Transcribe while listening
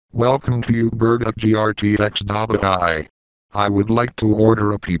Welcome to Uberduck Grtx. I would like to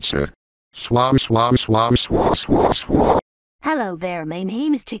order a pizza. Swab swab swab swab swab swab. Hello there, my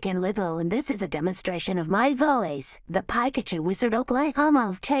name is Chicken Little and this is a demonstration of my voice, the Pikachu Wizard Oklahoma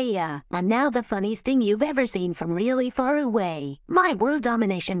of Taya. And now the funniest thing you've ever seen from really far away. My world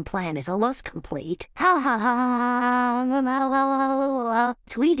domination plan is almost complete. Ha ha ha ha.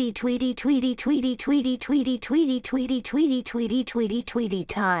 Tweety tweety tweety tweety tweety tweety tweety tweety tweety tweety tweety tweety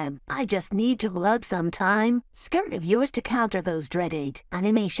time. I just need to load some time. Skirt of yours to counter those dreaded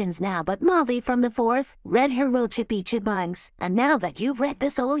animations now, but Molly from the fourth, red hair will chippy chipmunks. And now that you've read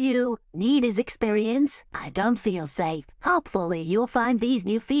this, all you need is experience. I don't feel safe. Hopefully you'll find these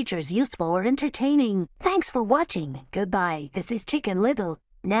new features useful or entertaining. Thanks for watching. Goodbye. This is Chicken Little.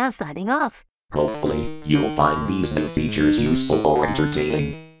 Now signing off. Hopefully you'll find these new features useful or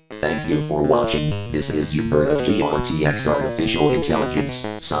entertaining. Thank you for watching. This is Uberduck Grtx Artificial Intelligence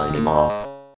signing off.